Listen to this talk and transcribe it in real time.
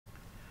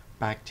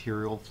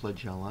bacterial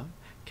flagella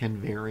can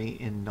vary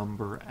in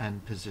number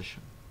and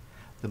position.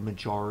 The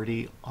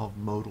majority of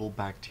motile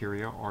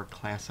bacteria are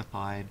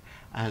classified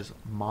as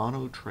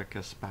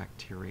monotrichous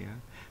bacteria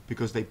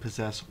because they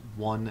possess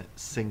one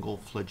single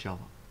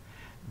flagellum.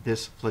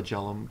 This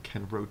flagellum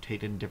can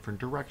rotate in different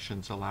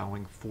directions,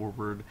 allowing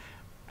forward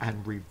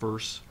and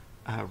reverse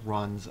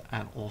runs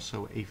and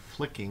also a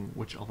flicking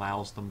which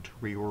allows them to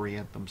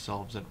reorient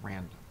themselves at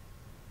random.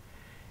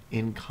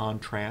 In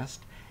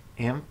contrast,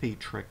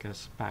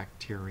 amphitrichous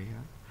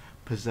bacteria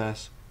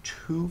possess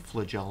two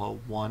flagella,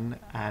 one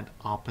at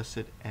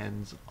opposite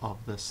ends of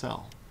the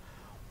cell.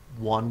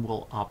 One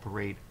will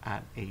operate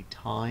at a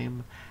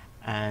time,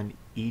 and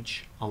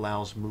each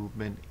allows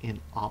movement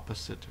in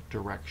opposite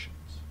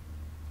directions.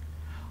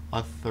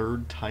 A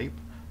third type,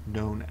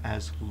 known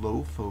as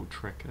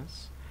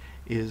lophotrichous,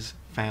 is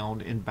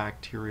found in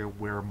bacteria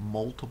where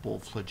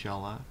multiple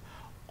flagella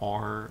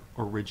are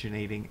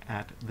originating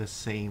at the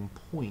same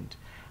point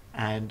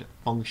and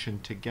function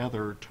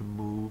together to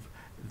move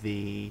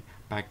the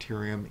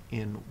bacterium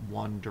in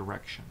one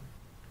direction.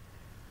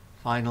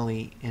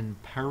 Finally, in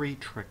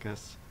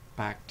peritrichous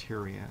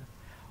bacteria,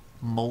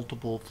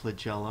 multiple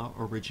flagella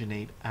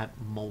originate at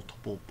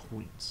multiple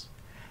points.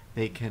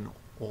 They can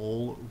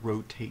all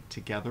rotate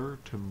together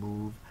to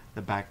move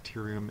the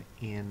bacterium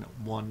in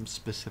one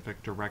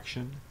specific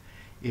direction.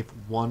 If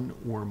one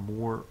or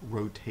more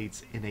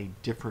rotates in a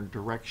different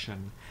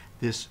direction,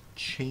 this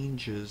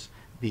changes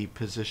the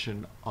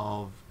position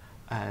of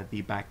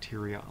the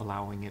bacteria,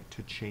 allowing it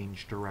to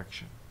change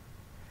direction.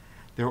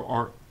 There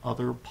are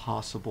other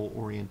possible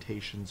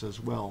orientations as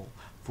well.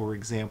 For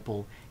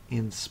example,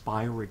 in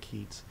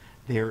spirochetes,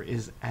 there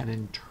is an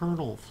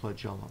internal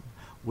flagellum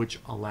which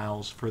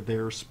allows for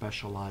their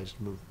specialized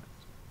movement.